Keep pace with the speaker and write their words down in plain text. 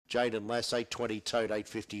Jaden Lass, 820 toed,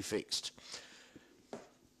 850 fixed.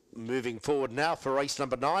 Moving forward now for race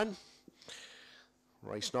number 9.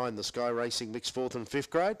 Race 9, the Sky Racing mixed 4th and 5th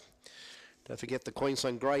grade. Don't forget the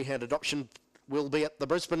Queensland Greyhound adoption will be at the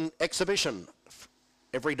Brisbane exhibition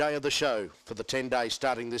every day of the show for the 10 days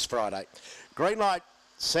starting this Friday. Green light,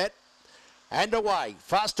 set, and away.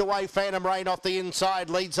 Fast away, Phantom Rain off the inside.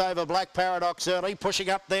 Leads over Black Paradox early. Pushing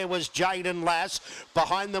up there was Jaden Lass.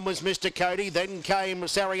 Behind them was Mr. Cody. Then came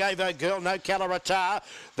Sarajevo Girl, No Calaratar.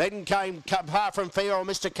 Then came Far From Fear, or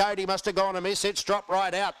Mr. Cody must have gone a miss. It's dropped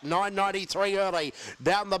right out. 9.93 early.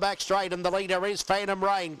 Down the back straight, and the leader is Phantom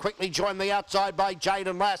Rain. Quickly joined the outside by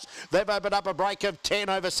Jaden Lass. They've opened up a break of 10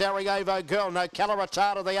 over Sarajevo Girl. No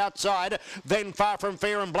Calaratar to the outside. Then Far From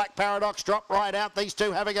Fear and Black Paradox dropped right out. These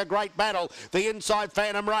two having a great battle. The inside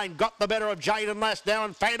Phantom Rain got the better of Jaden Lass now,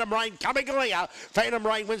 and Phantom Rain coming clear. Phantom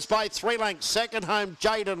Rain wins by 3 lengths. Second home,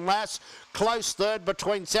 Jaden Lass. Close third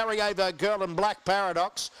between Sarajevo Girl and Black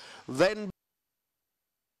Paradox. Then